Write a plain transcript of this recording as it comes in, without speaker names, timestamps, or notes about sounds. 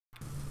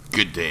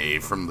Good day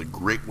from the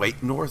Great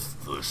White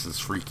North. This is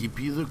Freaky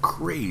P, the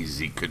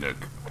Crazy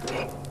Canuck.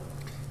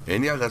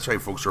 And yeah, that's right,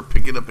 folks. We're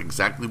picking up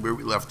exactly where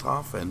we left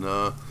off, and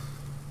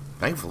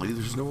thankfully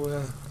there's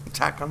no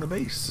attack on the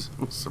base.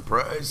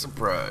 Surprise,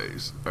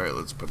 surprise. Alright,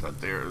 let's put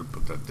that there,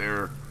 put that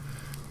there.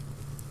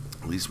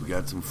 At least we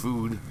got some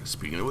food.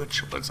 Speaking of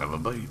which, let's have a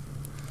bite.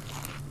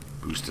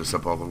 Boost us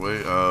up all the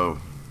way.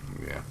 Oh,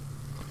 yeah.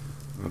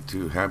 Not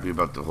too happy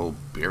about the whole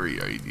berry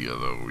idea,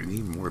 though. We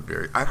need more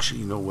berry.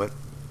 Actually, you know what?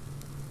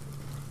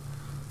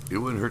 It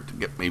wouldn't hurt to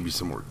get maybe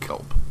some more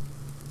kelp.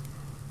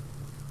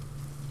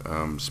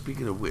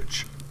 Speaking of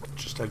which,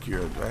 just like here,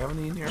 do I have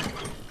any in here?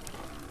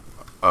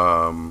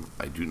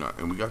 I do not.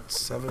 And we got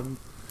 7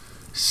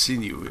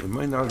 sinew. It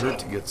might not hurt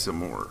to get some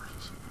more.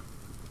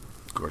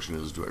 The question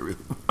is, do I really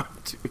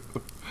want to?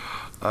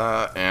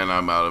 And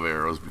I'm out of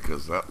arrows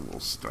because that little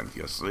stunt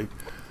yesterday.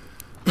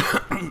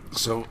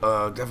 So,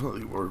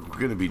 definitely what we're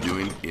going to be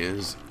doing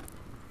is...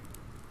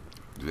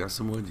 Do we have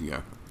some wood?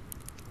 Yeah.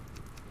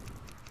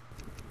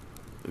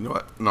 You know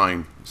what?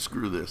 9.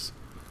 Screw this.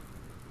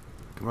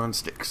 Come on,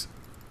 sticks.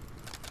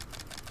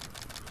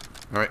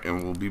 Alright,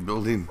 and we'll be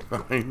building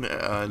 9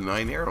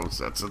 arrows.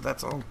 That's it,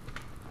 that's all.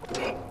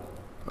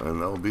 And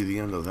that'll be the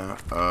end of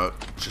that.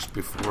 Just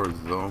before,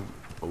 though...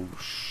 Oh,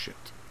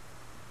 shit.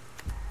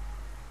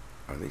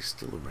 Are they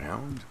still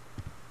around?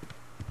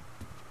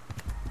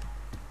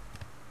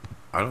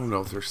 I don't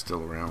know if they're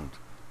still around.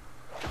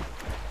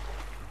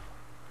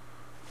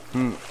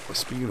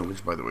 Speaking of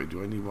which, by the way,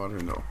 do I need water?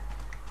 No.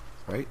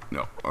 Right?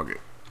 No. Okay.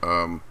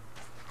 I'm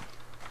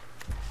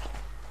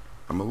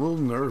a little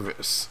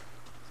nervous.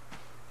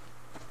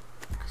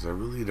 Because I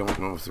really don't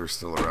know if they're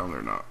still around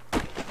or not.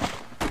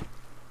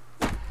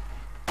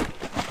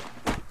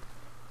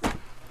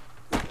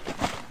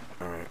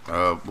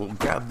 Alright. We'll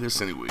grab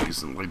this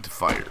anyways and light the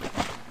fire.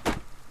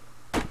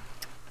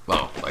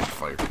 Well, light the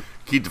fire.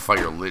 Keep the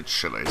fire lit,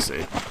 should I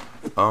say.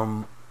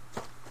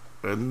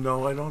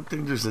 No, I don't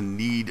think there's a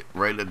need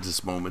right at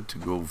this moment to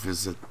go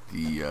visit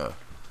the,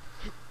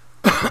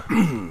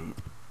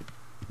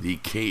 the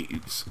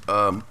caves.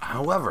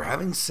 However,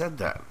 having said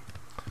that,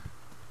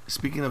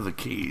 speaking of the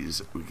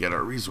caves, we get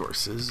our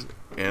resources,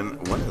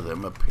 and one of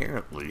them,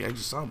 apparently, I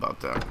just saw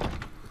about that.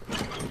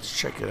 Let's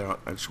check it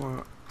out. I just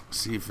want to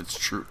see if it's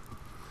true.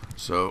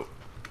 So,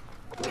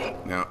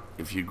 now,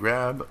 if you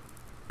grab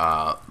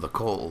the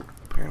coal,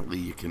 apparently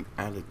you can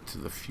add it to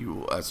the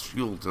fuel, as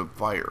fuel to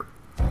fire.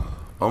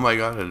 Oh my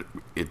god,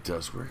 it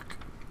does work.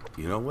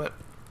 You know what?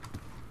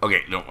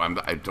 Okay, no,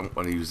 I don't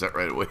want to use that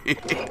right away.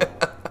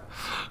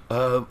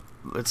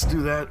 Let's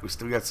do that. We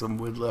still got some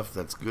wood left.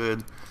 That's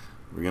good.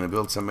 We're going to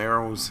build some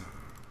arrows.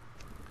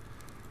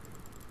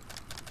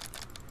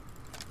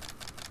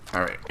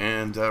 Alright,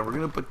 and we're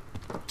going to put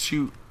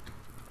 2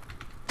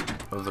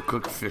 of the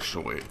cooked fish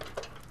away.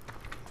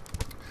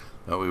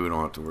 That way we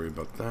don't have to worry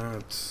about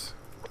that.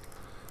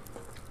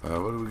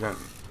 What do we got?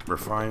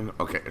 Refine.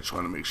 Okay, I just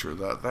want to make sure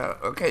that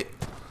okay.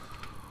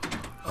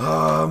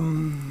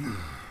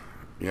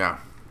 Yeah.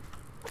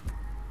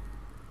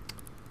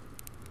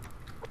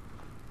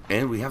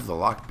 And we have the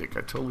lockpick.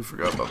 I totally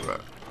forgot about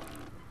that.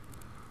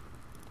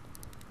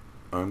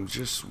 I'm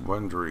just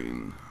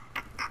wondering.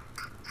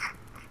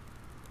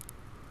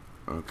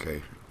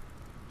 Okay.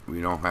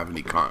 We don't have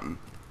any cotton.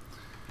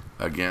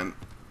 Again,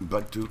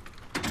 but do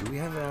we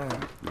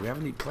have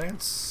any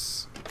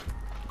plants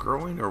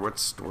growing, or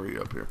what's the story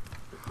up here?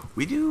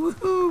 We do.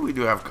 Woohoo, we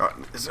do have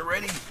cotton. Is it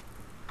ready?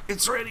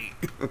 It's ready.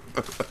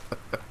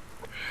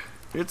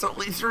 It's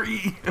only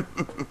 3.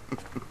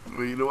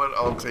 Well, you know what?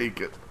 I'll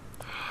take it.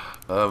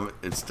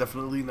 It's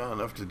definitely not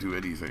enough to do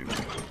anything.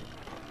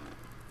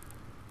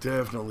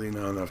 Definitely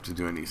not enough to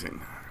do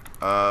anything.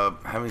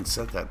 Having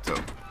said that,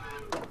 though,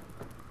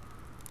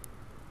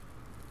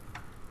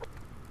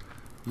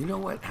 you know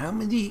what? How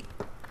many?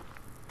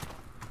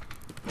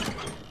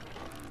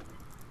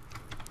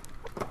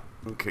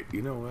 Okay,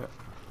 you know what?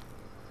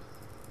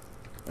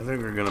 I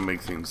think we're gonna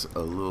make things a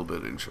little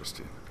bit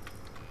interesting.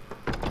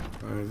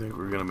 I think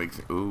we're gonna make.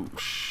 Oh,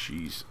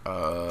 jeez.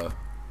 I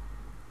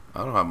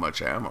don't have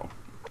much ammo.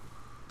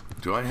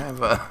 Do I have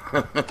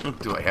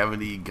do I have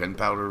any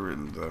gunpowder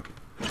and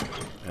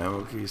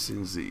ammo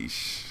casings?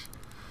 Eesh.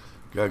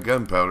 Got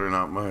gunpowder,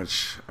 not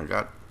much. I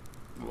got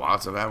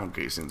lots of ammo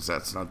casings.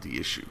 That's not the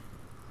issue.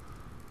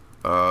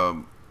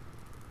 I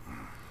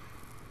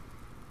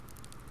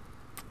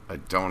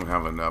don't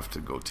have enough to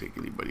go take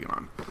anybody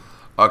on.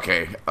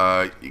 Okay,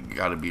 you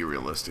gotta be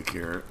realistic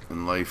here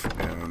in life,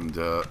 and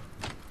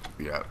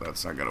yeah,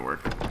 that's not gonna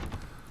work.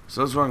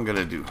 So that's what I'm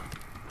gonna do.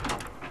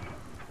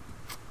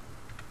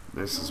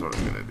 This is what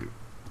I'm gonna do.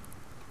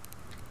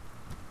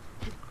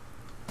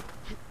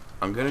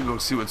 I'm gonna go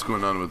see what's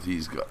going on with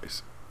these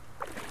guys.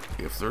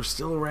 If they're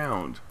still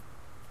around,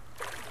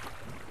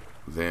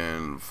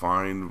 then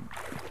fine.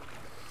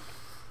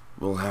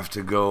 We'll have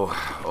to go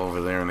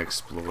over there and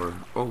explore.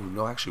 Oh,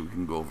 no, actually, we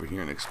can go over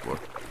here and explore.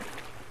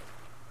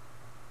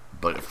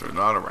 But if they're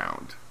not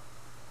around,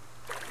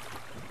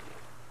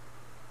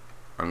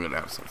 I'm going to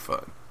have some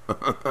fun.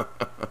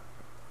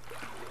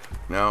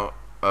 Now,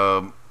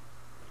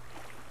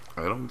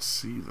 I don't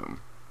see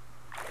them.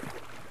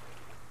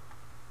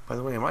 By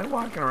the way, am I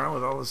walking around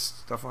with all this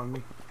stuff on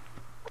me?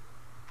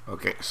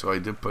 Okay, so I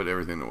did put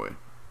everything away.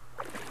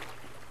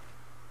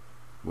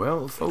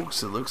 Well,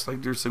 folks, it looks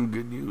like there's some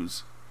good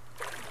news.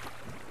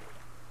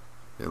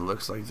 It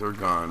looks like they're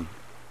gone.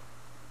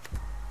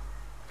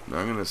 Now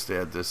I'm going to stay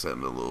at this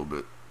end a little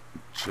bit,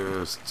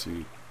 just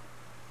to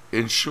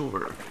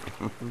ensure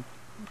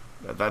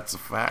that that's a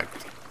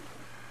fact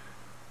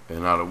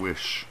and not a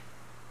wish.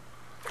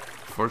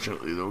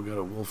 Fortunately, though, we got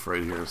a wolf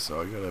right here,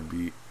 so I gotta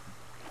be...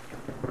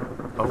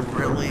 Oh,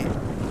 really?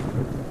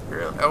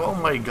 Really? Oh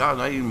my god,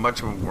 not even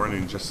much of a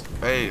warning, just,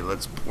 hey,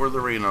 let's pour the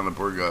rain on the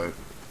poor guy.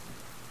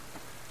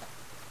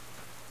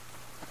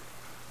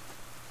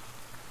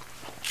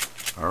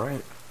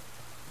 Alright.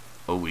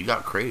 Oh, we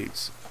got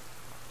crates.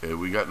 And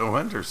we got no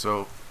hunter,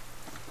 so...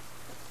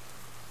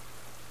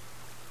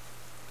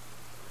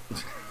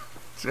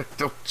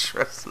 Don't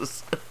trust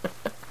this.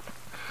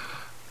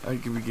 I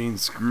could be getting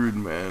screwed,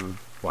 man.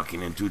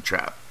 Walking into a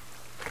trap.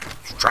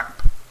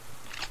 Trap.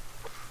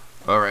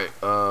 Alright,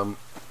 well,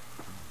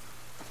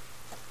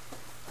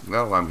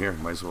 I'm here.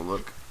 Might as well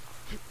look.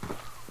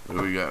 What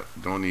do we got?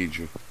 Don't need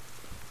you.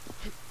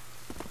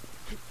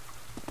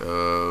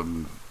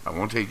 I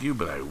won't take you,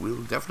 but I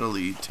will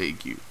definitely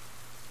take you.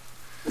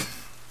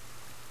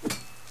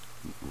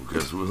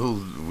 Because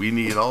we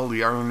need all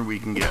the iron we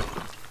can get.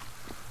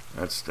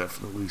 That's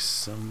definitely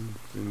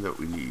something that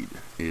we need,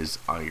 is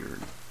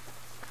iron.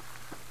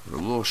 We're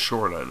a little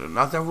short on it.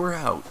 Not that we're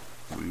out.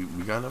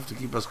 We got enough to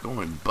keep us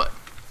going, but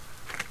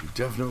we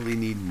definitely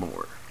need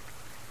more.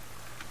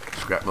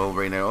 Scrap metal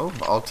right now.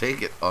 I'll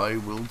take it. I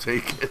will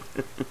take it.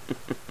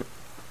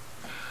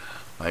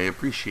 I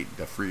appreciate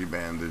the free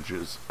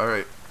bandages.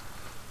 Alright.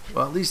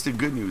 Well, at least the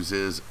good news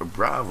is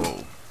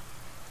Bravo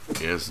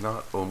is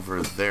not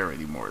over there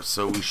anymore.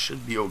 So we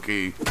should be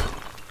okay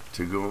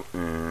to go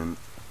and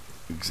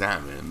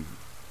examine.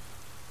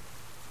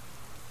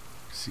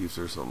 See if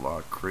there's a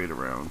locked crate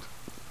around.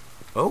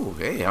 Oh,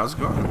 hey, how's it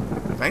going?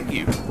 Thank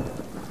you.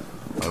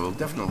 I will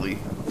definitely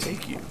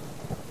take you.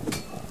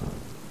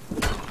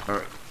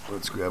 Alright,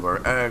 let's grab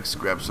our axe,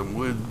 grab some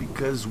wood,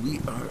 because we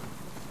are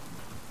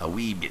a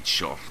wee bit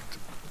short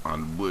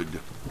on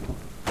wood.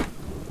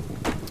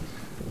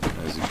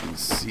 As you can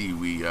see,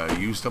 we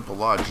used up a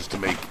lot just to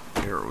make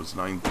arrows,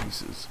 9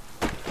 pieces.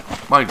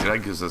 Mind you,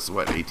 that gives us,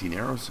 what, 18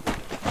 arrows?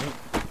 Right.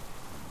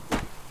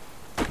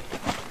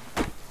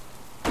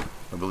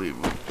 I believe.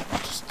 We'll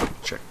just double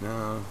check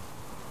now.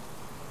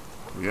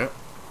 Yeah.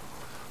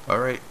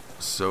 Alright,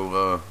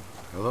 so,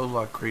 hello,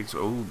 lock crates.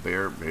 Oh,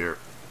 bear.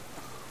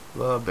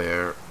 The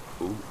bear.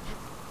 Oh.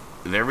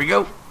 There we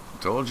go.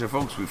 Told you,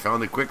 folks, we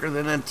found it quicker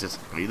than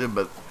anticipated,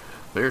 but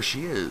there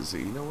she is.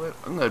 You know what?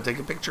 I'm going to take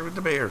a picture with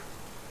the bear.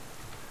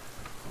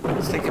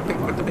 Let's take a pic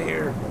with the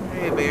bear.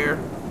 Hey, bear.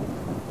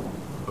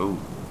 Oh.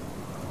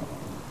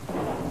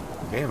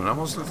 Damn, it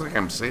almost looks like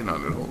I'm sitting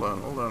on it. Hold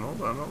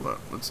on.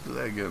 Let's do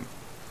that again.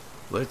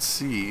 Let's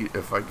see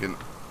if I can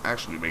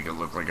actually make it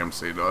look like I'm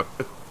sitting on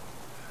it.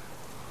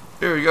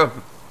 Here we go.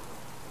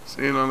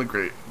 Sitting on the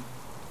crate.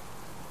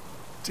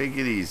 Take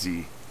it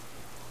easy.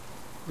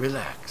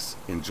 Relax.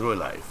 Enjoy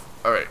life.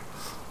 Alright.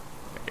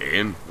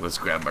 And let's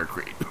grab our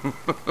crate.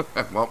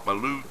 I want my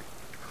loot.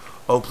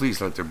 Oh, please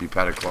let there be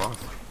padded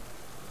cloth.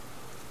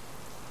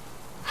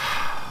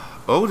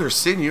 Oh, there's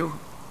sinew.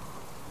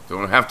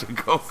 Don't have to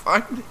go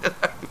find it.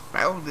 I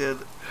found it.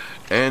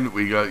 And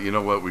we got, you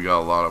know what? We got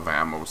a lot of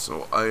ammo,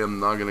 so I am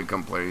not going to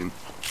complain.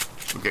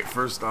 Okay,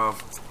 first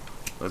off,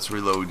 let's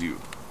reload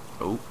you.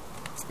 Oh,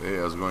 hey,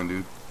 how's it going,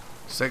 dude?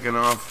 Second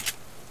off,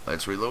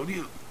 let's reload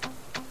you.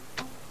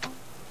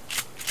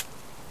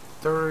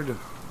 Third,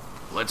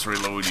 let's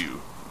reload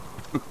you.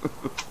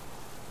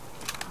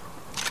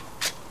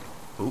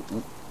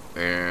 Ooh.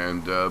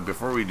 And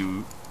before we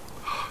do,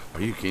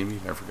 are you kidding me?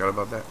 I forgot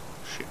about that.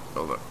 Shit,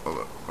 hold up.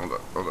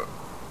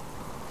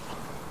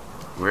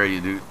 Where are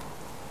you, dude?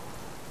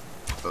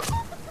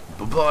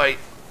 Bye-bye.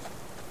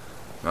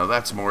 Now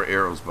that's more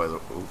arrows, by the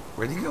way. Oh,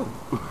 where'd he go?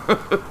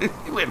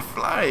 He went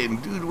flying.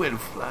 Dude went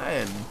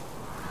flying.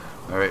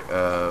 Alright,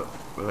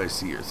 what do I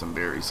see here? Some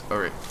berries.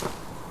 Alright.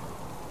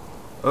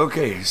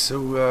 Okay, so,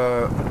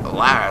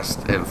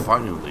 last and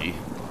finally,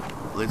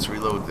 let's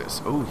reload this.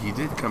 Oh, he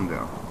did come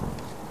down.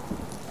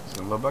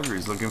 Son of a bugger,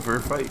 he's looking for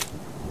a fight.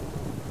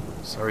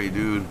 Sorry,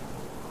 dude.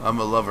 I'm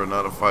a lover,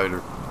 not a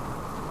fighter.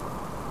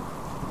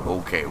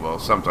 Okay, well,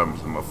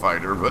 sometimes I'm a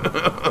fighter,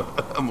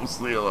 but I'm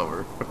mostly a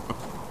lover.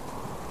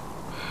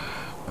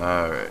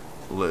 Alright,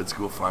 let's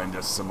go find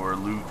us some more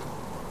loot.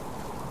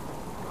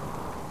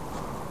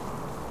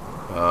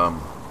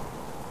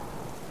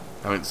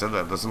 Having said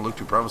that, doesn't look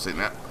too promising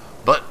now.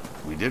 But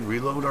we did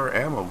reload our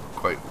ammo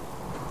quite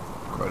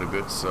a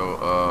bit,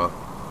 so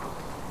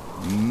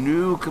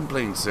no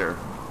complaints there.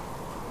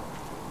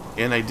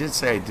 And I did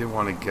say I did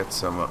want to get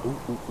some.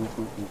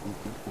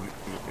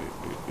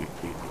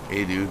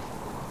 Hey, dude.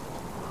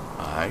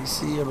 I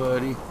see ya,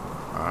 buddy.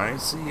 I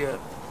see ya.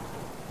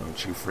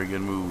 Don't you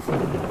friggin' move.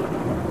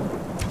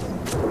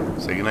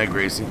 Say goodnight,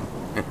 Gracie.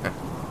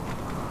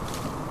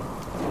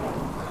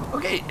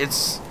 Hey,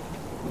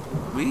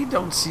 we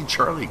don't see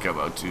Charlie come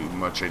out too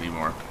much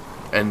anymore.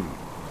 And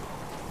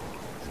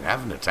they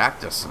haven't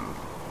attacked us in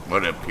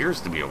what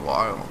appears to be a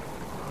while.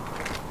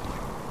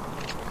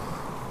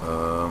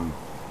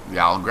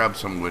 Yeah, I'll grab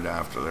some wood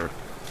after there.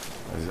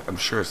 I'm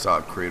sure I saw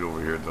a crate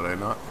over here, did I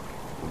not?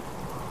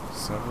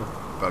 Son of a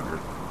bugger.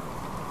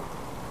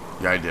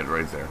 Yeah, I did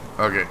right there.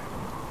 Okay.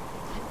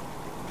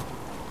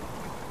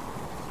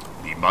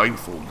 Be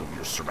mindful of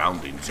your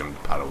surroundings, young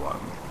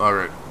Padawan.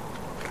 Alright.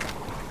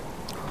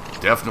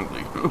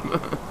 Definitely.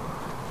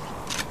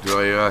 Do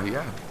I,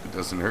 yeah, it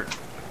doesn't hurt.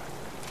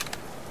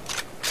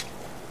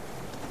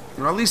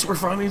 Well, at least we're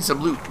finding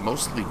some loot.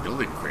 Mostly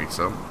building crates,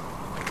 though.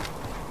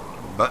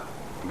 But,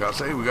 I gotta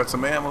say, we got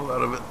some ammo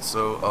out of it.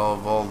 So,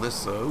 of all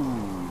this,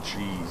 oh,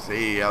 jeez.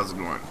 Hey, how's it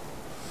going?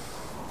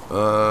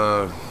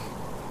 I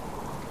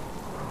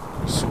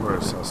swear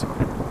I saw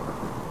something.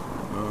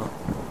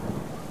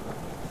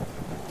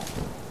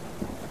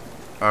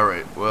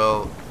 Alright,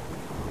 well,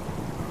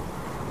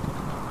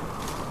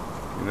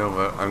 you know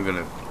what,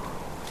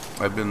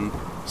 I've been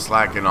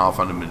slacking off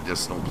on the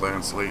medicinal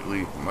plants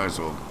lately. Might as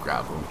well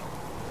grab them.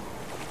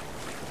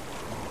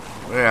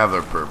 They have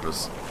their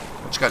purpose.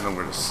 I just got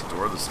nowhere to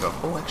store the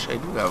stuff. Oh, actually, I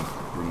do have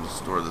room to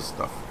store this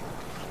stuff.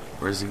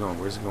 Where's he going?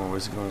 Where's he going?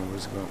 Where's he going?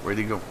 Where's he going? Where'd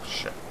he go?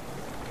 Shit.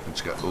 I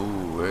just got,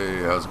 ooh,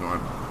 hey, how's it going?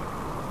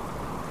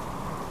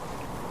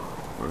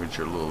 Where's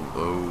your little,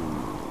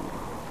 oh.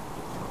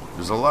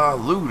 There's a lot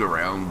of loot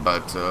around,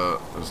 but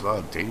there's a lot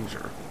of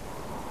danger.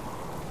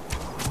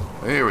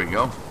 Here we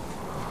go.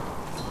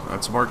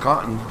 That's more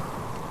cotton.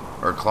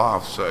 Or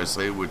cloth, should I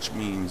say, which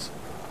means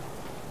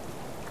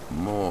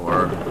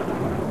more. Did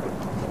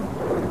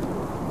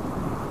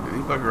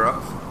he bugger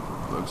off?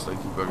 Looks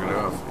like he buggered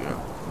off, yeah.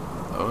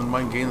 I wouldn't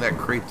mind getting that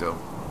crate, though.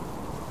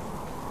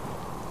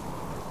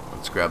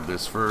 Let's grab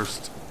this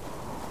first.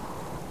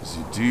 Because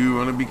you do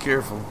want to be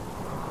careful.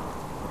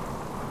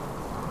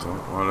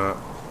 Don't want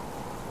to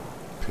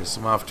piss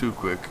him off too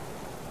quick.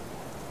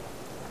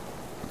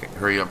 Okay,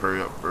 hurry up,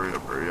 hurry up, hurry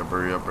up, hurry up,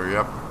 hurry up, hurry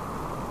up.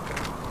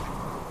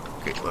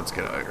 Okay, let's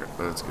get out of here.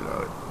 Let's get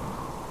out of here.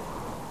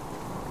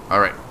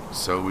 Alright,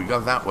 so we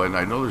got that one.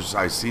 I know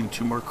I've seen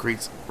 2 more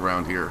crates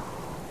around here.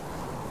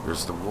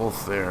 There's the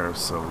wolf there,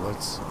 so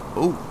let's...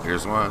 Oh,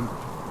 here's one.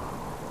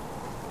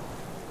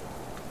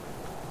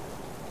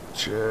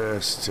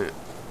 Just to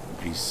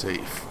be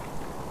safe.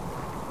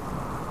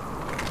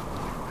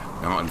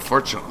 Now,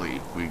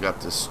 unfortunately, we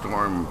got this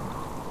storm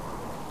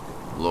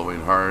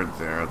blowing hard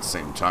there at the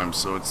same time,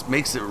 so it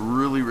makes it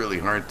really, really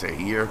hard to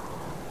hear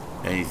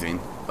anything.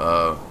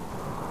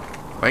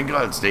 Thank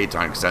God it's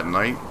daytime, because at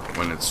night,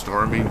 when it's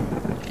storming,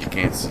 you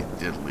can't see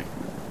diddly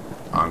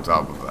on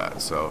top of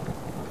that, so...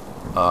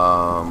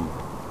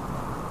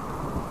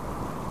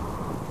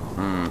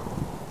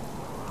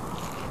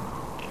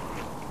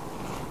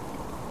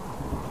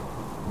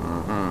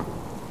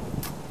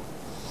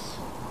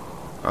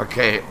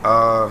 Okay,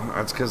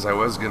 that's because I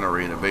was gonna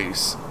raid a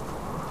base.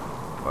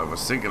 I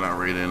was thinking on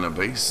raiding a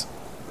base.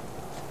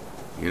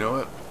 You know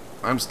what?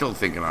 I'm still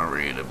thinking on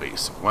raiding a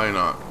base. Why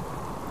not?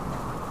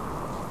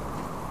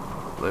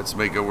 Let's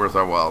make it worth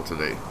our while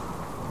today.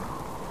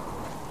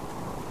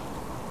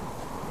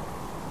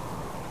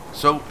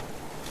 So,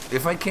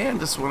 if I can,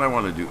 this is what I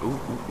want to do.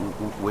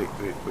 Wait.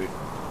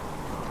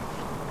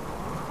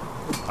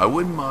 I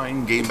wouldn't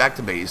mind getting back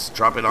to base,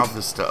 dropping off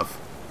this stuff,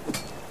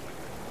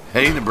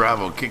 heading to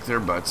Bravo, kick their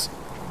butts.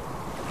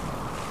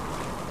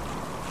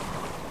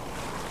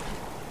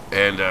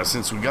 And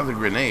since we got the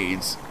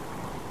grenades,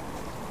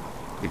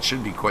 it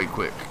should be quite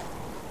quick.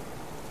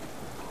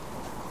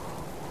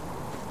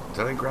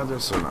 Did I grab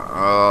this or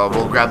not?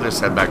 We'll grab this,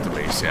 head back to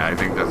base. Yeah, I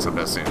think that's the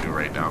best thing to do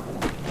right now.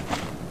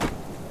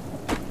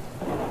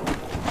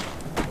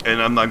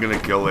 And I'm not going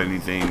to kill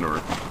anything,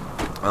 or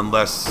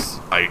unless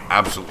I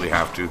absolutely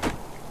have to.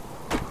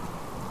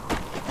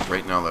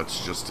 Right now,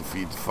 that's just to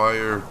feed the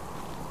fire.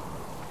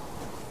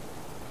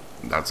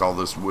 That's all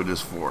this wood is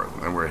for.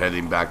 And we're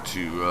heading back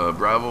to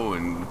Bravo,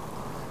 and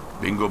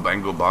bingo,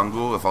 bango,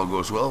 bongo. If all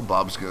goes well,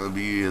 Bob's going to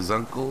be his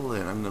uncle,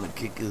 and I'm going to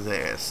kick his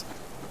ass.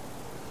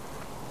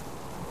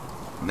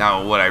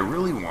 Now, what I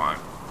really want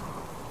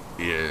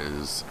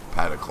is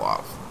padded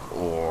cloth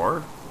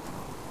or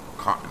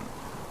cotton.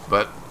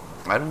 But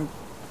I don't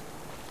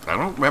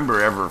remember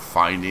ever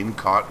finding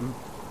cotton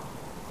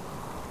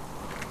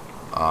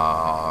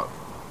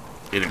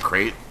in a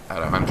crate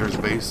at a hunter's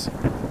base.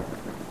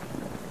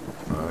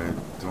 I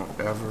don't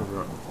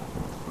ever...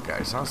 Okay,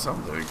 I saw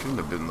something. It couldn't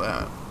have been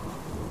that.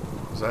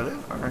 Is that it?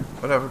 Alright,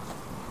 whatever.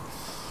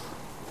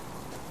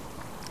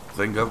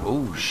 Think of...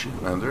 Oh,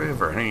 shit, man. They're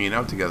ever hanging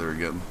out together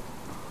again.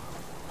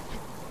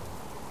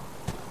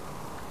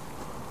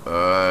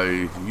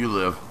 You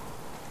live.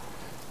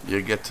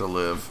 You get to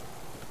live.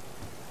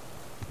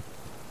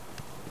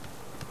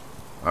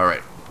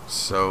 Alright,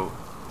 so...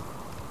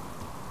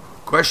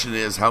 Question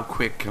is, how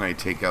quick can I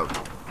take out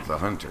the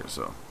hunter?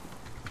 So...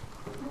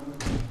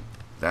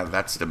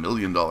 That's the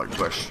million-dollar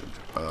question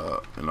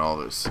in all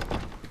this.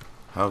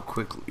 How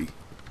quickly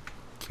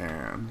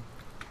can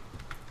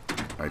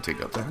I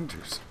take out the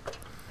hunters.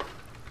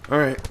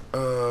 Alright,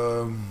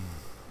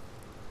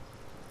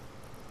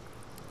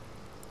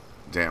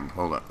 damn,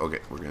 hold on. Okay,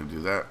 we're gonna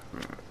do that.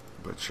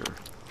 Butcher.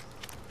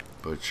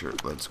 Butcher,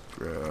 let's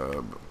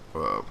grab,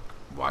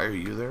 why are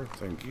you there?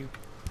 Thank you.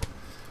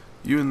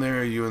 You in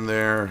there, you in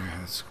there.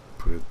 Let's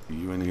put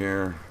you in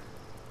here.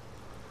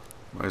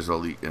 Might as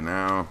well eat you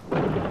now.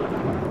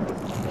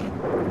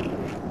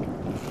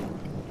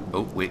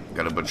 Oh, wait,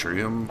 gotta butcher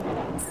him.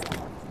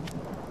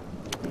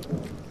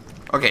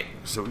 Okay,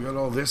 so we got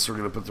all this. We're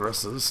gonna put the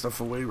rest of this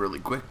stuff away really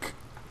quick.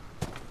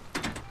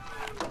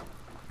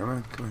 Come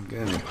on,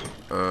 get in here.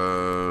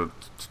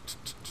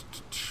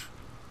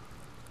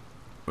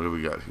 What do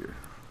we got here?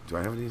 Do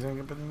I have anything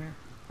up in there?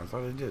 I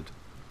thought I did.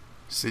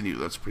 Sinew,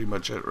 that's pretty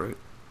much it, right?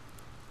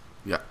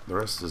 Yeah, the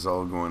rest is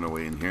all going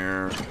away in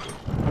here.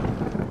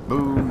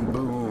 Boom,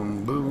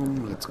 boom,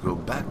 boom. Let's go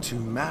back to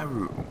my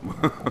room.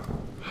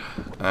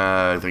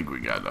 I think we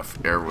got enough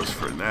arrows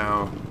for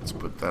now. Let's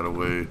put that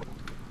away.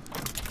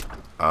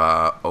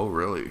 Oh,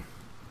 really?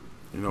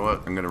 You know what?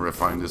 I'm going to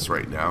refine this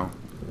right now.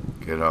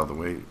 Get it out of the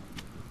way.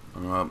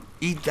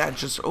 Eat that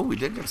just... Oh, we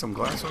did get some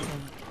glass on there.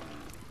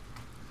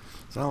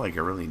 It's not like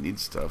I really need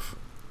stuff.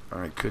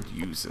 Or I could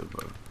use it,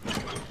 but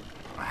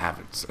I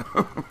haven't, so...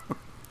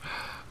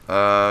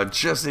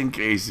 just in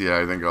case, yeah,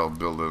 I think I'll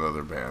build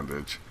another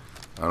bandage.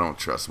 I don't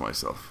trust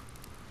myself.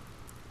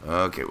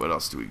 Okay, what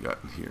else do we got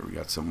here? We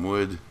got some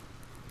wood.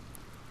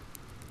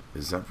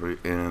 Is that pretty?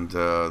 And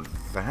the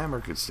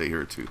hammer could stay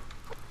here too.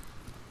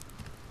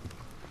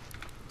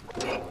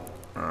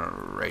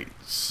 Alright,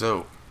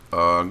 so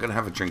I'm gonna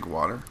have a drink of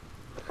water.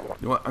 You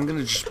know what? I'm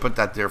gonna just put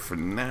that there for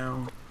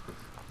now.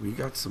 We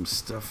got some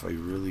stuff I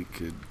really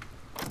could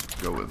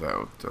go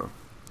without, though.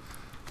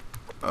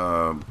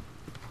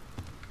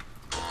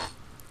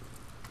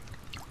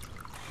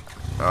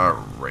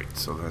 Alright,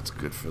 so that's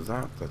good for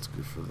that. That's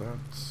good for that.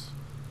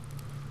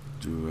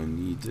 Do I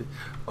need it?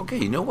 Okay,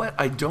 you know what?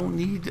 I don't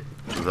need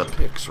the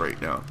picks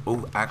right now.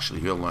 Oh,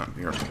 actually, hold on.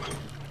 Here.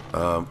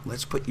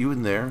 Let's put you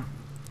in there.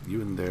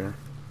 You in there.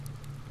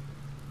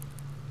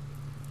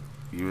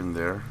 You in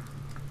there.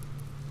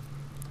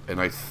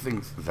 And I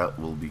think that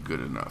will be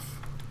good enough.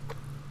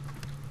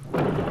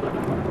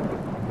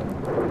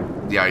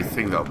 Yeah, I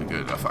think that'll be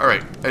good enough.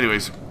 Alright,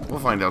 anyways, we'll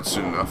find out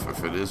soon enough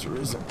if it is or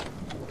isn't.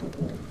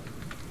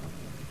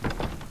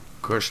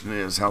 Question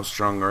is, how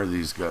strong are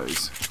these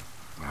guys?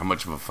 How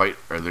much of a fight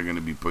are they going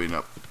to be putting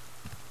up?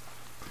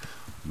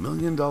 $1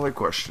 million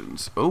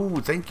questions. Oh,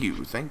 thank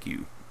you, thank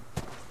you.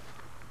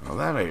 Well,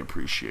 that I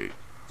appreciate.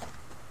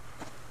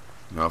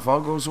 Now, if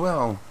all goes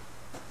well,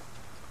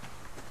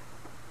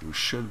 we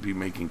should be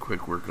making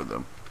quick work of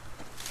them.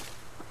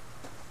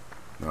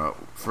 Now,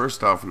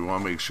 first off, we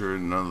want to make sure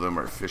none of them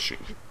are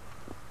fishing.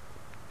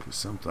 Because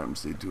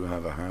sometimes they do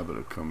have a habit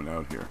of coming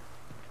out here.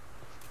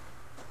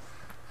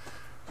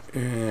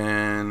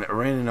 And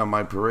raining on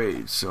my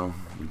parade, so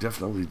we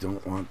definitely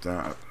don't want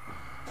that.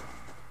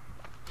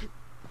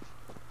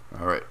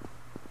 Alright.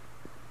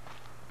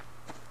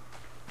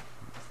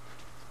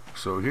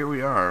 So here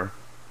we are.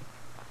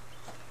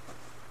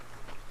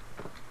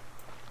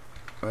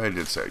 I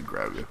did say I'd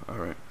grab you.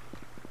 Alright.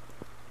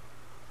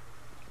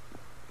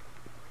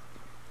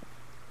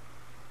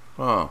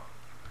 Oh.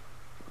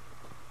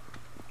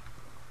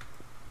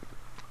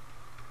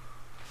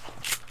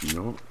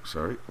 No,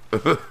 sorry.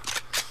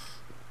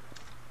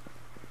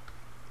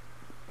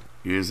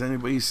 Has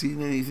anybody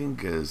seen anything?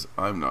 Because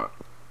I'm not.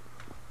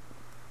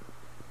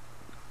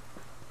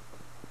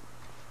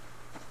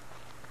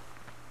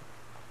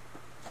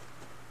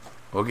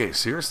 Okay,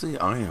 seriously?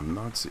 I am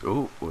not see.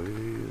 Oh, wait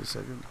a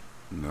second.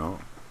 No.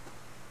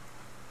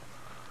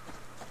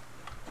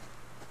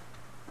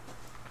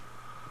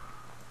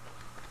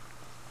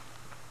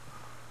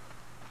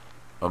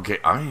 Okay,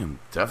 I am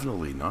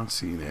definitely not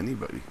seeing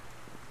anybody.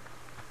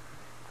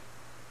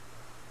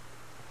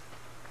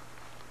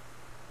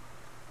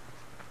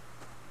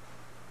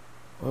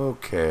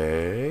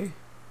 Okay.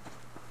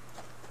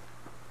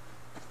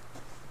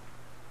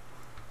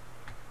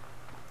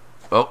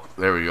 Oh,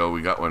 there we go.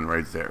 We got one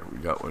right there. We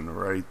got one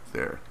right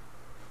there.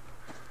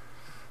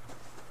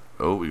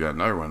 Oh, we got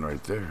another one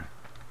right there.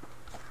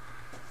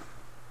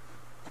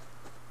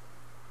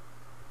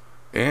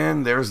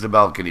 And there's the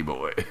balcony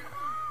boy.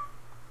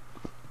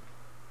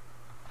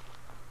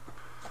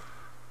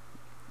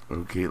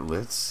 Okay,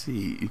 let's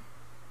see.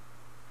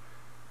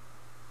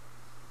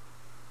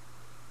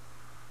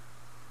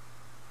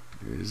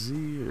 Is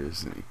he or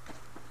isn't he?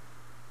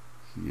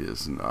 He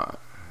is not.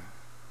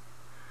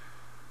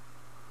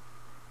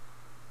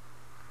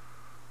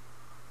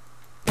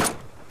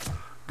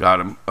 Got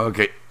him.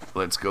 Okay,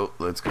 let's go,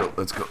 let's go,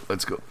 let's go,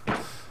 let's go.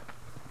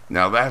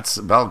 Now that's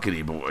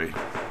balcony boy.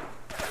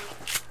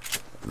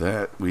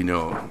 That we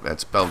know.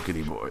 That's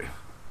balcony boy.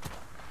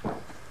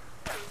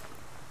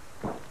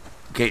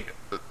 Okay,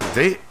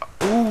 they...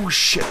 Oh,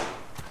 shit.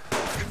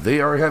 They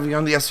are heavy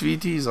on the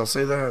SVTs, I'll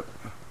say that.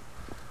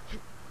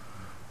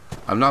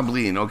 I'm not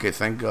bleeding. Okay,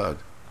 thank God.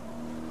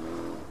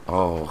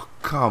 Oh,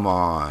 come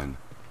on.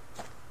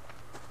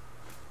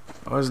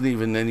 I wasn't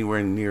even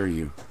anywhere near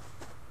you.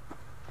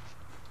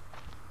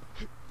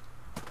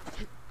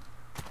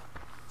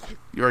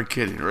 You're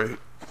kidding, right?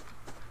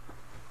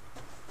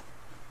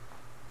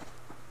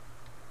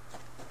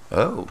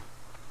 Oh.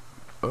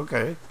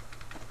 Okay.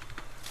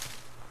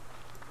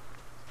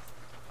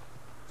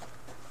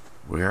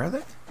 Where are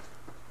they?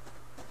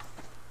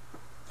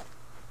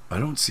 I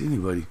don't see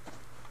anybody.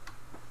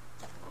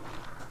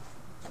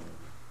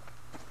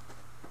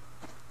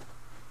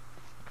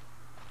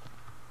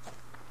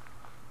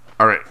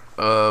 Alright,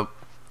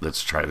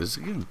 let's try this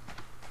again.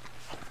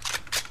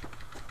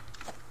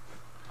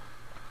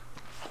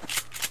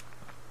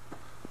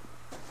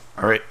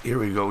 Alright, here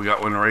we go. We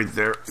got one right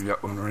there. We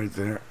got one right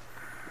there.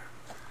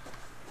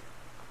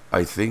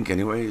 I think,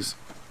 anyways.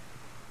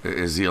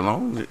 Is he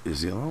alone?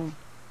 Is he alone?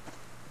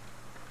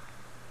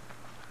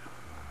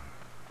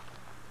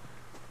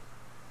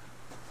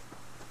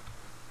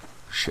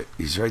 Shit,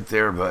 he's right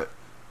there, but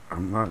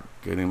I'm not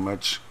getting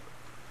much.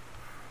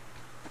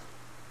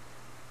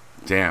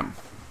 Damn.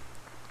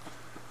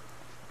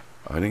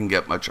 I didn't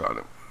get much on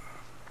him.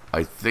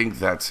 I think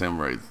that's him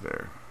right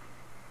there.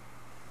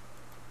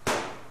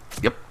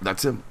 Yep,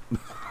 that's him.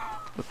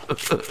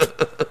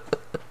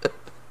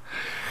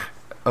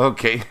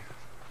 Okay.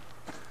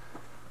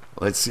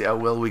 Let's see how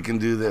well we can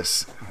do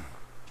this.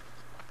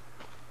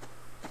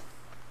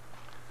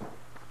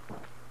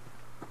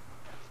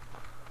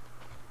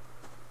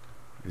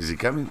 Is he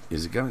coming?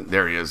 Is he coming?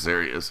 There he is.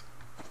 There he is.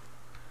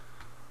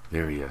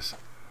 There he is.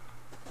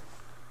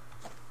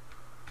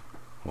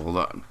 Hold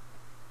on.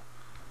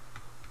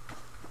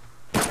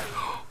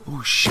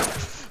 Oh, shit.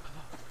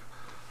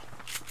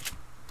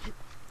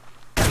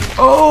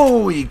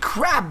 Holy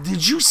crap.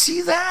 Did you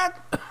see that?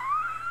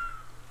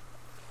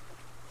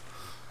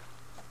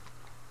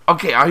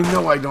 Okay, I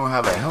know I don't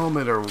have a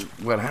helmet or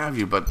what have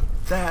you, but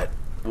that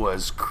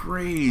was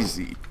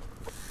crazy.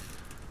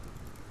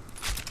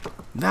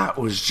 That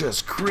was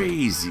just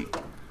crazy.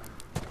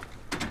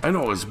 I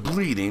know it was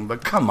bleeding,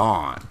 but come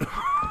on.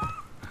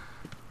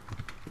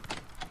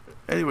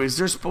 Anyways,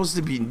 they're supposed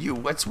to be new.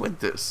 What's with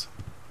this?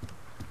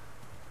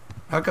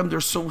 How come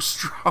they're so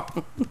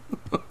strong?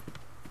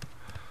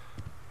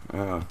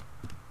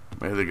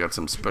 Maybe they got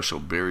some special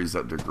berries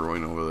that they're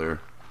growing over there.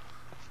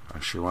 I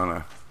sure want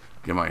to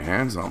get my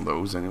hands on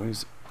those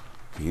anyways.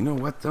 You know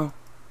what, though?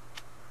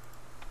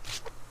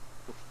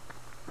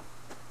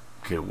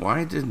 Okay,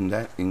 why didn't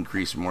that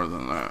increase more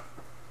than that?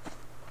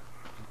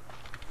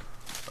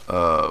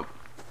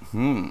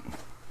 And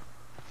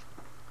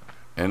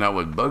now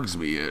what bugs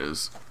me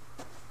is...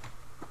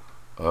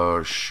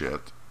 Oh,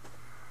 shit.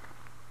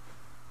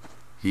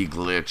 He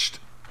glitched.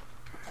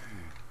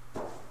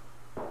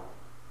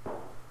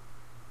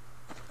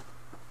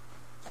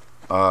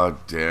 Oh,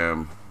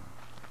 damn.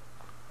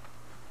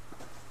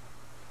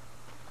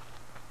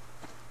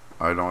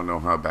 I don't know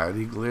how bad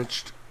he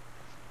glitched.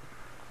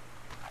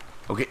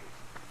 Okay.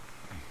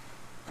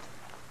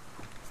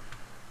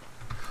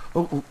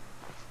 Oh, oh.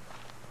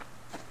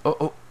 Oh,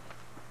 oh.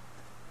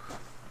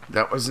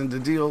 That wasn't the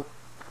deal.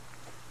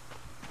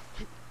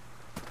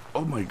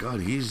 Oh my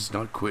god, he's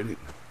not quitting.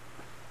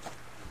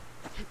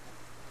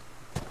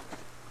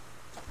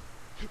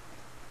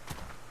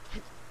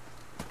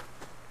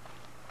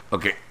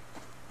 Okay.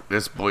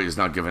 This boy is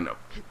not giving up.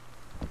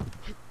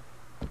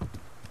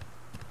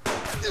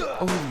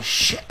 Holy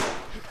shit.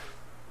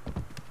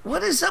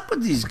 What is up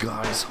with these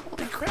guys?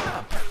 Holy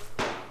crap.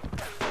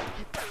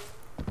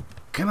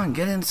 Come on,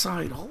 get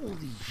inside.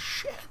 Holy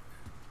shit.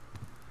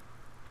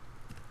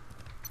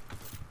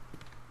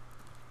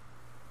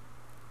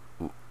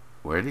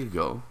 Where'd he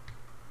go?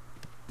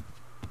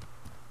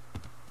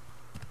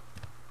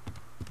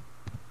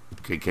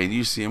 Okay, can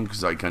you see him?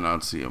 Because I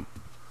cannot see him.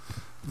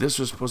 This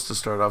was supposed to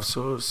start off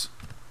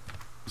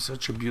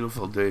such a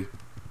beautiful day.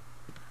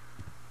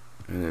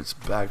 And it's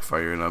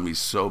backfiring on me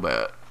so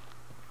bad.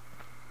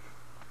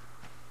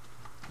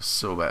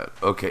 So bad.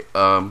 Okay,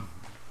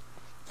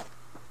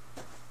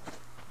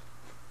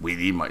 we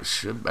need my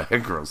shit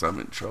back or else I'm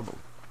in trouble.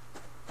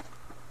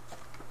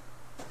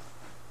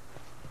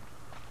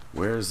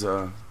 Where's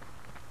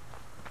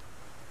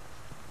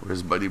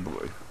Buddy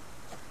Boy?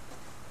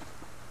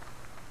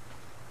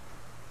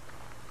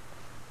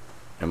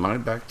 Am I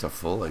back to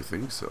full? I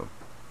think so.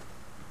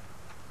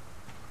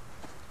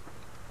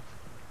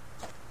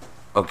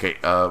 Okay,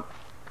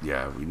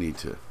 yeah, we need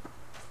to...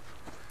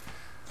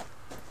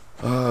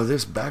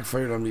 this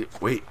backfired on me.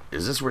 Wait,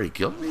 is this where he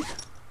killed me?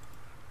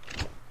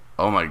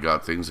 Oh my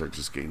god, things are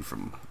just going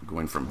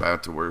from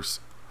bad to worse.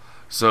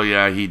 So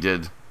yeah, he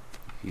did.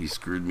 He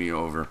screwed me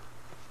over.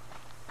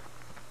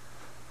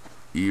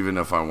 Even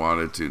if I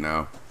wanted to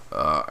now.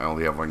 I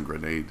only have one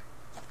grenade.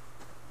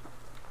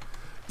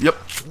 Yep.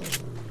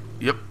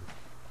 Yep.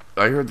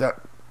 I heard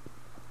that.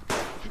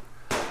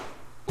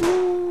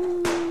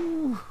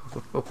 Ooh.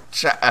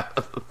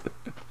 Child.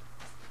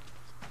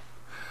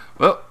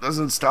 Well,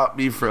 doesn't stop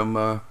me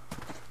from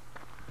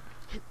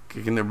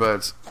kicking their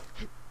butts.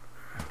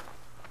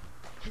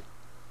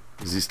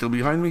 Is he still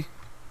behind me?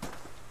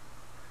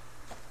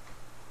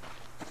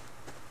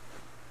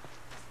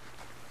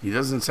 He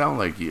doesn't sound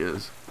like he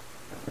is.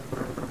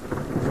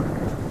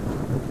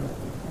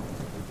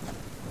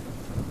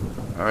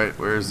 Alright,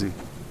 where is he?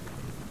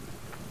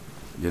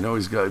 You know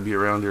he's got to be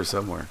around here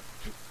somewhere.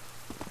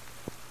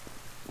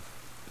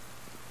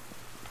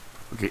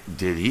 Okay,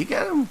 did he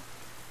get him?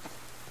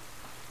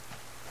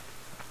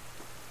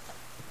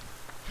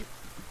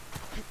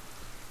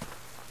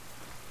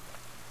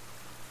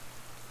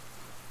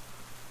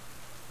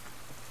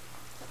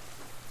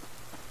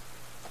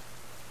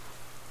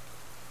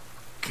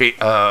 Okay,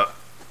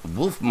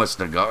 Wolf must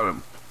have got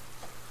him.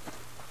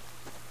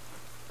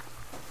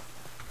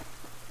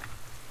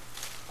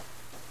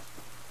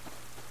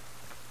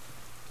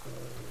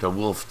 The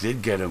wolf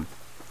did get him.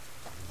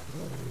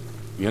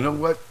 You know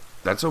what?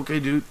 That's okay,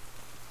 dude.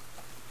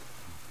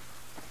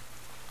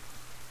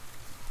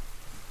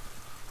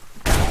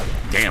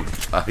 Damn,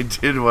 I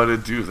did want to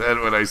do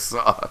that when I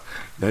saw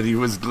that he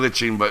was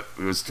glitching, but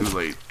it was too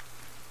late.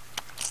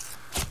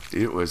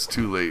 It was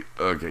too late.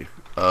 Okay.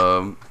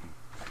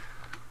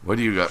 What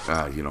do you got?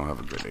 Ah, you don't have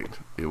a grenade.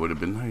 It would have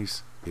been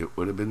nice. It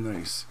would have been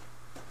nice.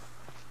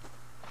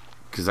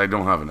 Because I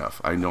don't have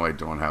enough. I know I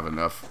don't have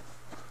enough.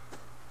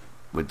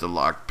 With the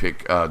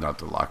lockpick, not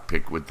the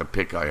lockpick, with the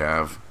pick I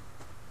have.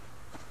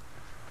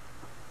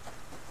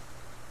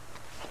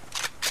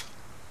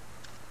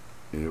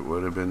 It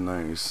would have been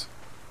nice.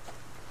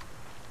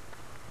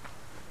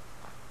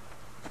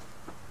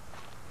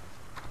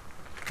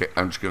 Okay,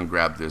 I'm just gonna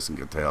grab this and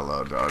get the hell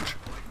out of Dodge.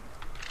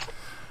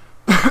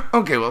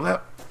 Okay,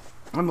 well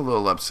I'm a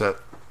little upset.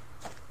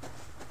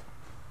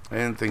 I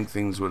didn't think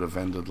things would have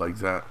ended like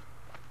that.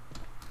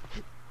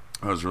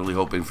 I was really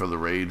hoping for the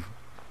raid.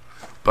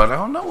 But I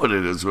don't know what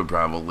it is with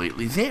Bravo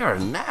lately. They are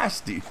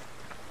nasty.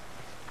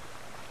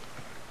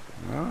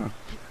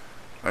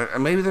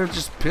 Maybe they're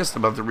just pissed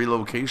about the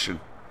relocation.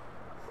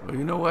 But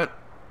you know what?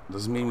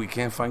 Doesn't mean we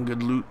can't find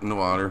good loot in the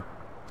water.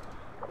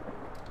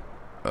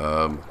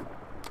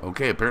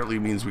 Okay, apparently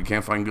it means we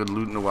can't find good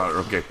loot in the water.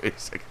 Okay, wait a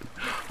second.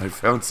 I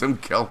found some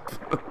kelp.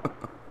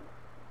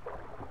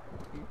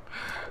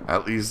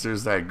 At least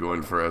there's that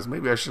going for us.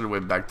 Maybe I should have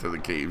went back to the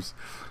caves.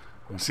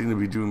 I seem to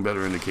be doing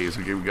better in the caves.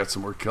 Okay, we got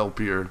some more kelp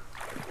here.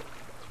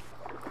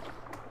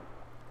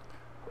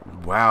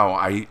 Wow,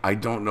 I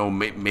don't know.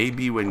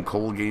 Maybe when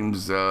Cole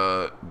Games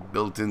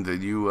built in the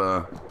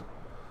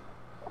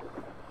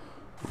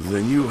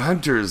new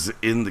hunters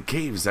in the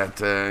caves, that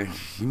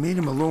he made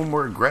him a little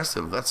more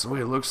aggressive. That's the way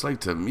it looks like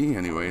to me,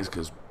 anyways.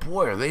 Because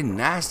boy, are they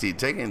nasty.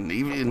 Taking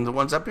even the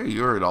ones up here.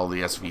 You heard all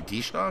the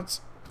SVT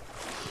shots.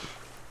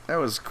 That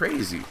was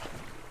crazy.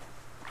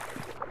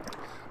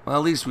 Well,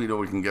 at least we know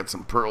we can get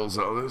some pearls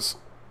out of this.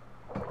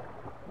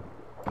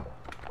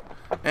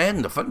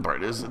 And the fun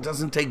part is, it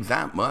doesn't take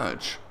that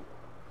much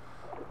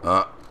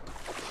to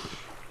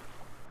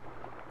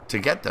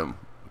get them.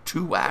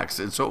 2 whacks,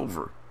 it's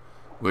over.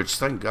 Which,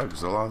 thank God,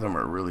 because a lot of them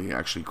are really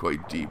actually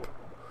quite deep.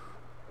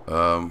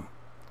 Okay,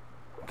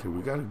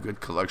 we got a good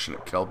collection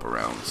of kelp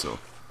around, so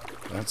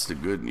that's the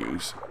good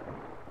news.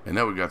 And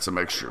now we got some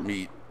extra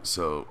meat,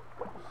 so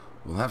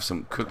we'll have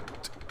some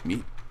cooked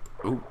meat.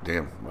 Oh,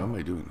 damn, what am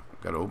I doing?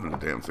 Gotta open the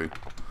damn thing.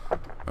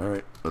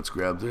 Alright, let's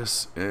grab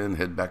this and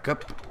head back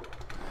up.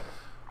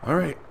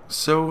 Alright,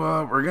 so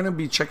we're going to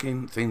be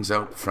checking things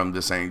out from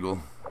this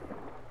angle.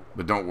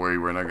 But don't worry,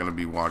 we're not going to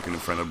be walking in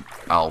front of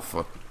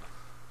Alpha.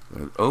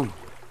 Oh,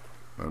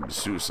 that'd be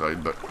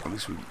suicide, but at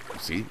least we,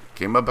 see,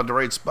 came up at the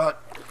right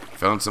spot.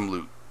 Found some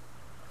loot.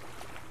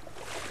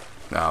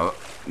 Now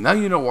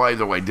you know why,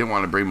 though, I didn't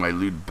want to bring my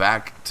loot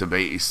back to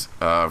base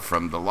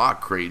from the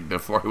lock crate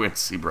before I went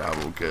to see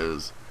Bravo,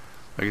 because,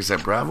 like I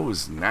said, Bravo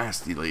is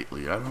nasty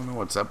lately. I don't know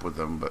what's up with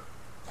them, but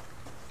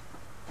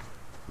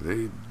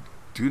they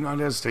do not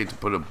hesitate to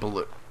put a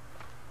bullet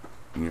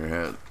in your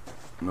head.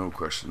 No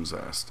questions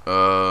asked.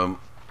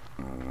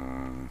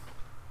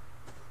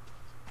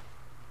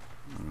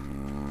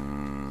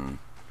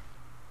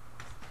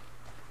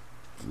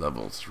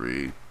 Level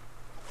 3.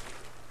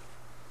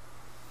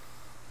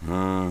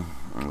 I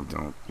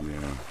don't,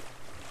 yeah.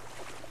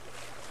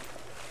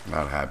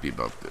 Not happy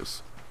about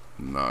this.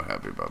 Not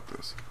happy about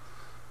this.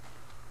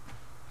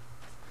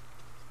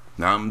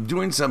 Now, I'm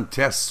doing some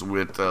tests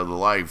with the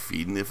live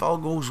feed, and if all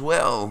goes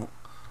well,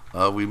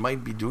 we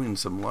might be doing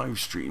some live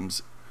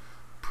streams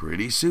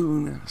pretty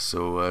soon,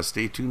 so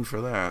stay tuned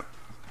for that.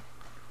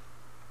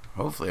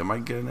 Hopefully I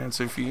might get an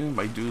answer for you.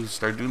 Might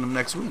start doing them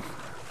next week.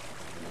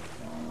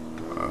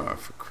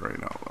 For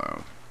crying out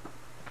loud.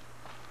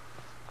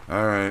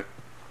 Alright.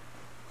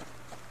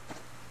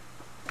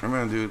 Come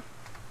on, dude.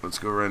 Let's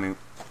go running.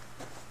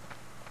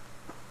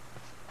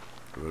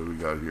 What do we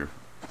got here?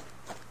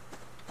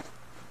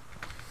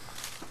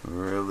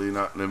 Really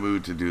not in the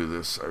mood to do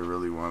this. I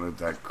really wanted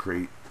that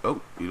crate.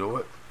 Oh, you know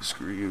what?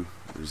 Screw you.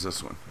 There's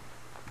this one.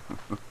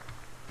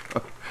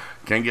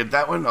 Can't get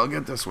that one? I'll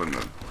get this one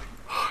then.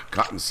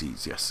 Cotton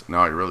seeds, yes. No,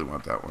 I really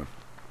want that one.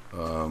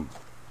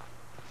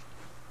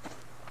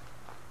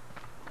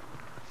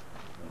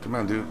 Come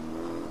on, dude.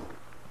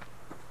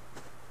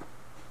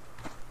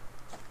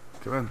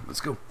 Come on,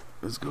 let's go.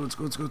 Let's go, let's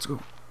go, let's go, let's go.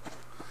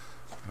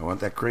 I want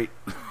that crate.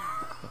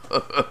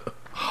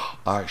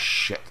 Ah,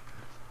 shit.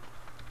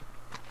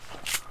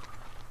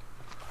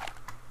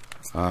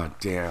 Ah,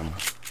 damn.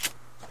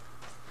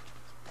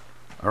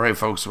 Alright,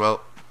 folks,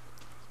 well,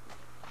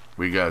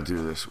 we gotta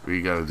do this.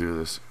 We gotta do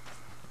this.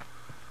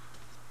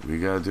 We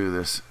gotta do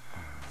this.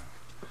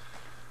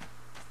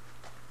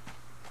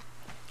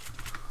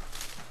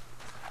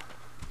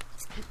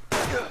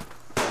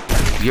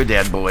 You're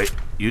dead, boy.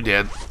 You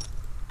dead.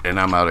 And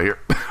I'm out of here.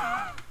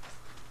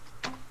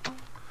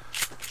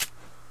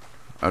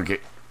 Okay.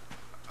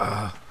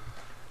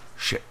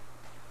 Shit.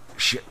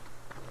 Shit.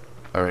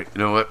 Alright, you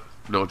know what?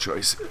 No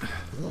choice.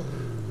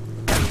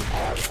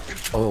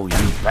 Oh,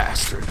 you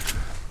bastard.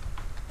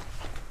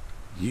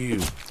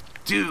 You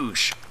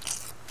douche.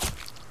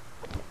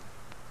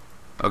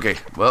 Okay,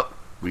 well,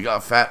 we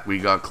got fat, we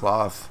got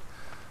cloth.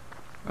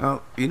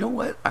 Well, you know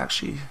what?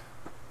 Actually,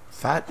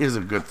 fat is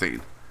a good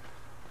thing.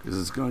 Because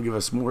it's going to give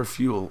us more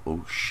fuel.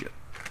 Oh, shit.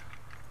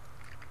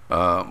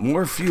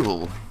 More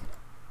fuel.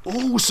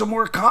 Oh, some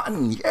more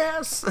cotton.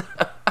 Yes.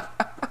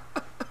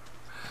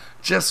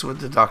 Just what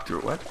the doctor.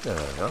 What the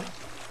hell?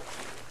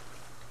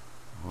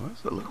 Why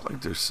does it look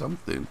like there's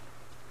something?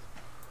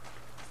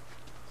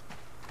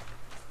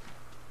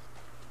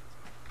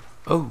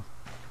 Oh.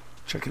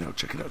 Check it out,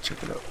 check it out,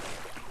 check it out.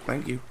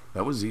 Thank you.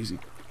 That was easy.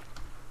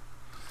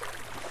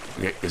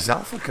 Yeah, is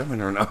Alpha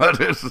coming or not?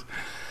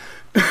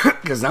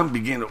 Because I'm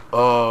beginning to...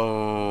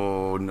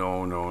 Oh,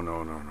 no, no,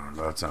 no, no, no.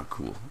 That's not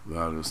cool.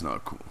 That is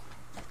not cool.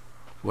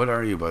 What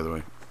are you, by the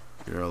way?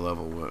 You're a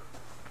level what?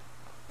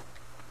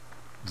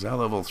 Is that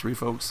level 3,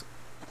 folks?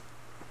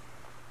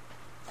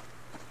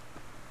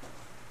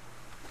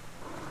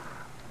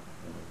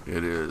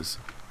 It is.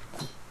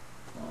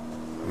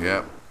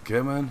 Yep.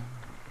 Come on.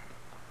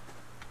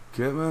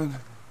 Come on.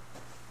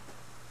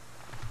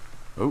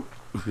 Oh.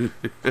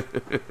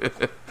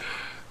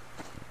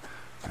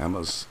 I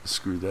almost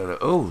screwed that up.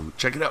 Oh,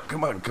 check it out.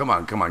 Come on, come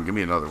on, come on. Give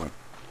me another one.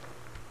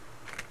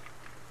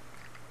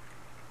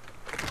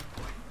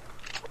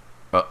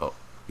 Uh-oh.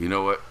 You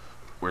know what?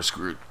 We're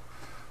screwed.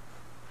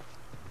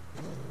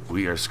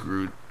 We are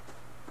screwed.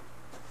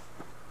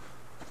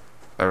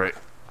 Alright.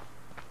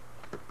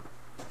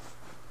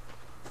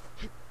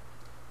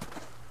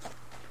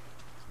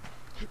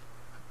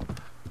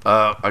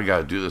 I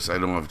gotta do this. I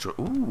don't have a choice.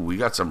 Ooh, we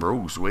got some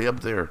rogues way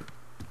up there.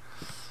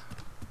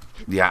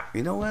 Yeah,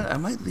 you know what? I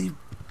might leave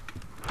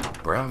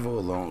Bravo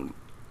alone.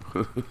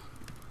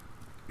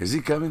 Is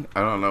he coming?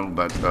 I don't know,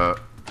 but to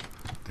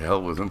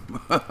hell with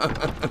him.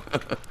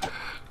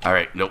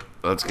 Alright, nope.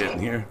 Let's get in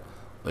here.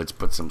 Let's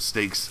put some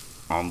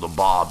steaks on the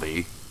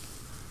bobby.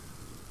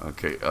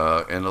 Okay,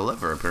 and a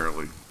liver,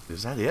 apparently.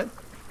 Is that it?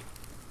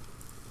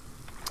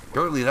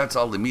 Apparently, that's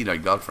all the meat I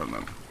got from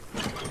them.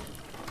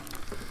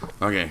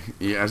 Okay,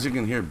 yeah, as you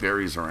can hear,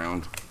 Barry's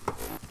around.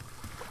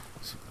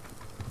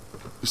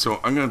 So,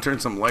 I'm going to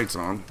turn some lights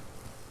on.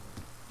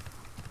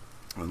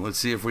 And let's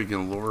see if we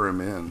can lure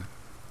him in.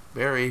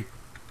 Barry.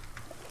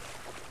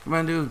 Come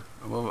on, dude.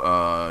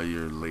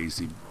 You're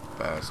lazy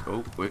bastard.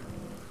 Oh, wait.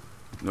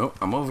 No,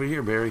 I'm over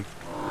here, Barry.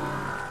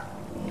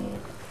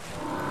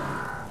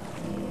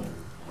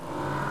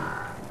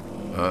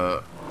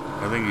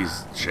 I think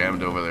he's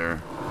jammed over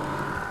there.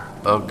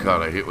 Oh,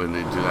 God, I hate when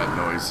they do that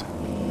noise.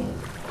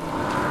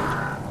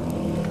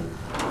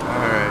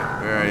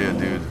 Alright, where are you,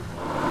 dude?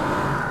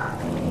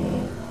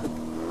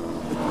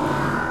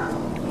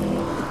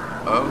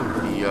 Oh,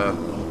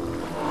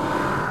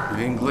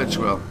 he didn't glitch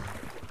well.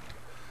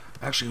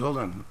 Actually, hold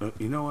on.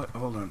 You know what?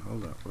 Hold on,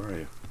 hold on. Where are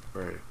you?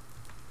 Where are you?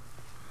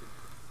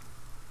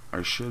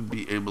 I should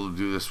be able to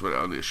do this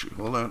without issue.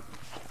 Hold on.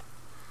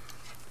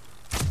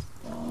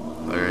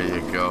 There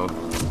you go.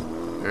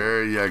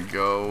 There you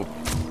go.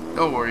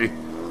 Don't worry.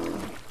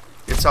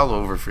 It's all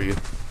over for you.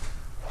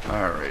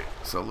 Alright,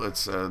 so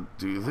let's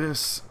do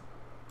this.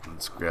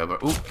 Let's grab a...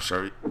 Oh,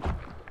 sorry.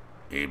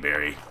 Hey,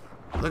 Barry.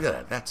 Look at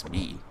that. That's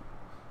mean.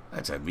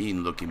 That's a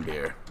mean-looking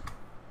bear.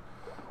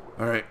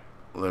 Alright,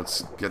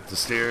 let's get the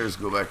stairs,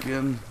 go back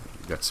in.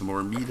 We got some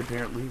more meat,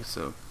 apparently,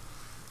 so...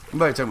 And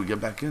by the time we get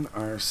back in,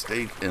 our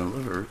steak and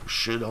liver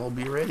should all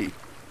be ready.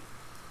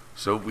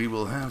 So we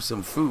will have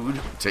some food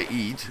to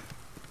eat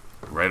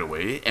right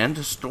away and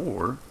to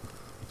store.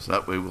 So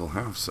that way we'll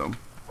have some.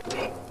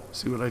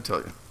 See what I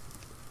tell you.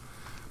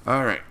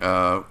 Alright,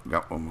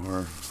 got one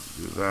more.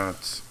 Do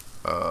that.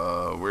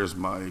 Where's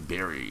my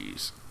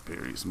berries?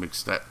 Berries,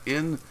 mix that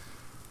in.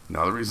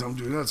 Now the reason I'm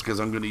doing that is because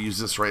I'm going to use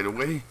this right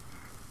away.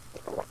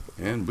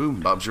 And boom,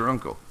 Bob's your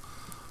uncle.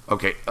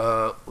 Okay,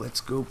 let's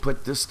go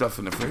put this stuff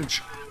in the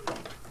fridge.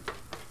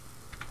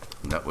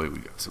 And that way we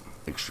got some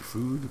extra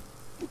food.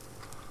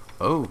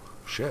 Oh,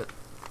 shit.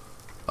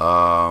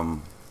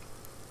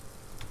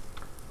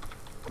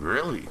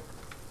 Really?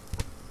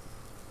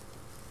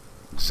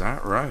 Is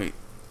that right?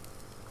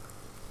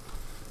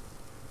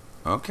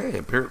 Okay,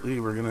 apparently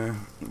we're gonna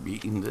be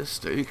eating this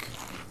steak.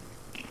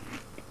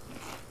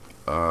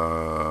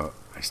 I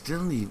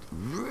still need,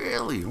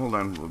 really, hold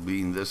on, we'll be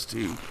eating this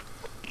too.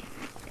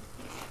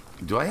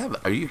 Do I have,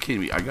 are you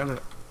kidding me? I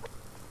gotta,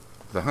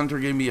 the hunter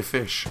gave me a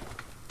fish.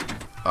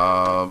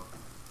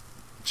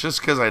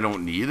 just because I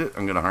don't need it,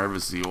 I'm going to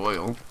harvest the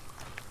oil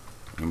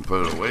and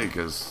put it away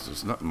because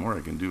there's nothing more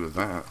I can do with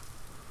that.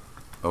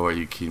 Oh, are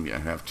you kidding me? I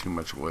have too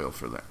much oil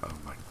for that. Oh,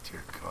 my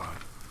dear God.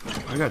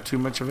 I got too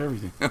much of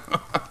everything.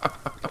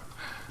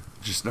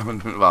 Just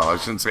knowing, well, I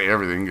shouldn't say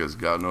everything because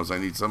God knows I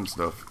need some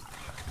stuff.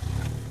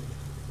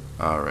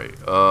 Alright,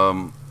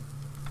 I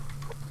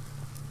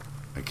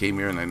came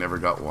here and I never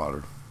got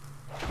water.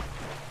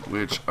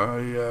 Which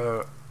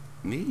I,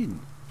 need.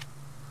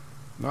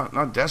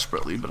 Not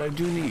desperately, but I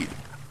do need.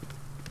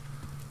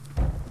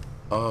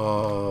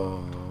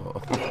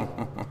 Oh,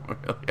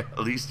 at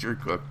least you're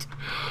cooked.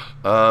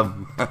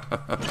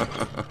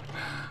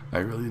 I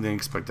really didn't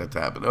expect that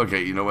to happen.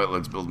 Okay, you know what?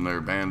 Let's build another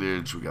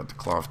bandage. We got the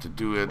cloth to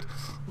do it.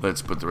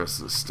 Let's put the rest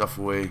of the stuff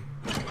away.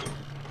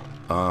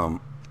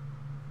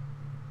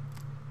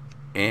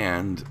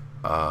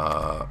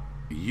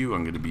 You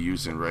I'm going to be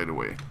using right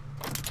away.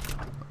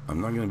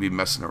 I'm not going to be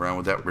messing around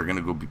with that. We're going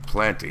to go be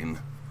planting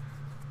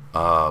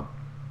the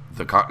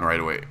cotton right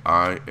away.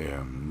 I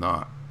am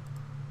not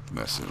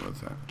messing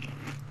with that.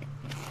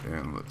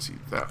 And let's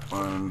eat that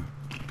one.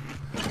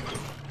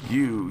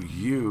 You.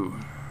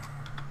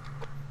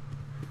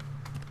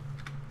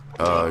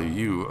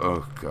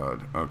 Oh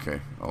God.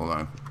 Okay, hold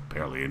on.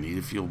 Apparently I need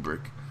a fuel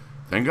brick.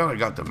 Thank God I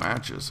got the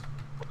matches.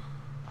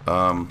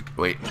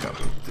 Wait, gotta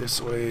put this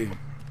away.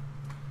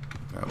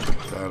 Gotta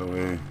put that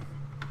away.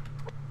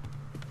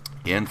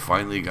 And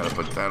finally gotta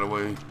put that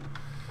away.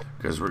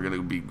 Because we're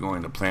gonna be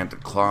going to plant the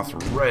cloth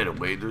right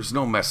away. There's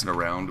no messing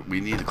around.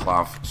 We need a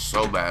cloth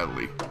so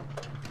badly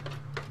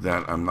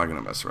that I'm not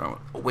gonna mess around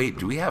with. Oh, wait,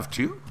 do we have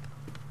two?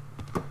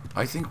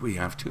 I think we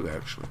have two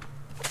actually.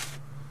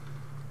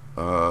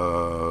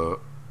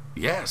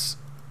 Yes.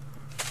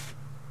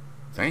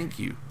 Thank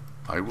you.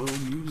 I will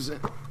use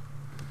it.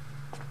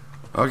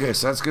 Okay,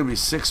 so that's going to be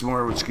 6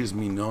 more, which gives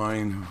me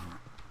 9.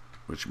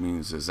 Which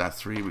means, is that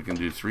 3? We can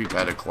do 3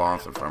 padded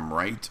cloth if I'm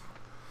right.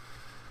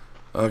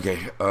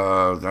 Okay,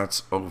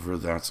 that's over,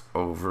 that's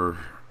over.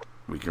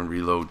 We can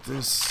reload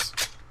this.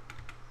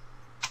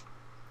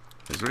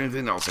 Is there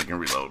anything else I can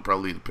reload?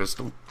 Probably the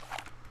pistol.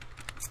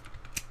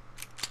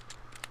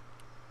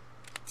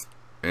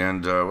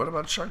 And, what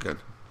about shotgun?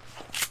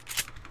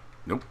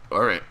 Nope.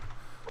 Alright.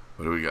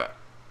 What do we got?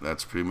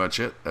 That's pretty much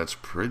it. That's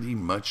pretty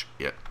much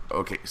it.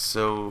 Okay,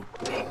 so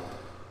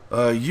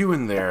you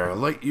in there,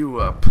 light you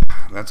up.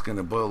 That's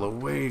gonna boil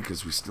away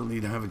because we still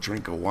need to have a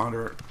drink of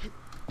water.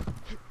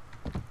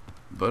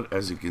 But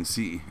as you can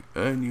see,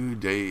 a new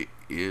day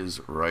is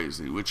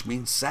rising, which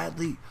means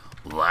sadly,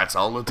 that's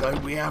all the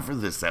time we have for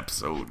this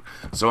episode.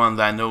 So on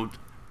that note,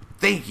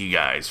 thank you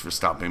guys for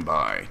stopping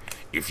by.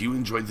 If you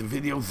enjoyed the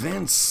video,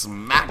 then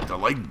smack the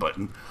like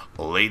button,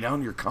 lay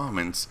down your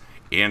comments,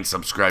 and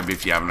subscribe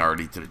if you haven't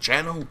already to the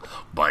channel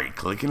by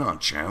clicking on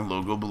channel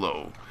logo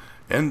below.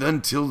 And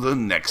until the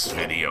next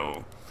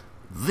video,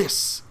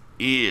 this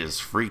is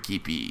Freaky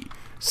P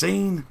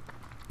saying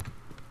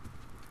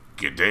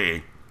good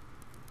day.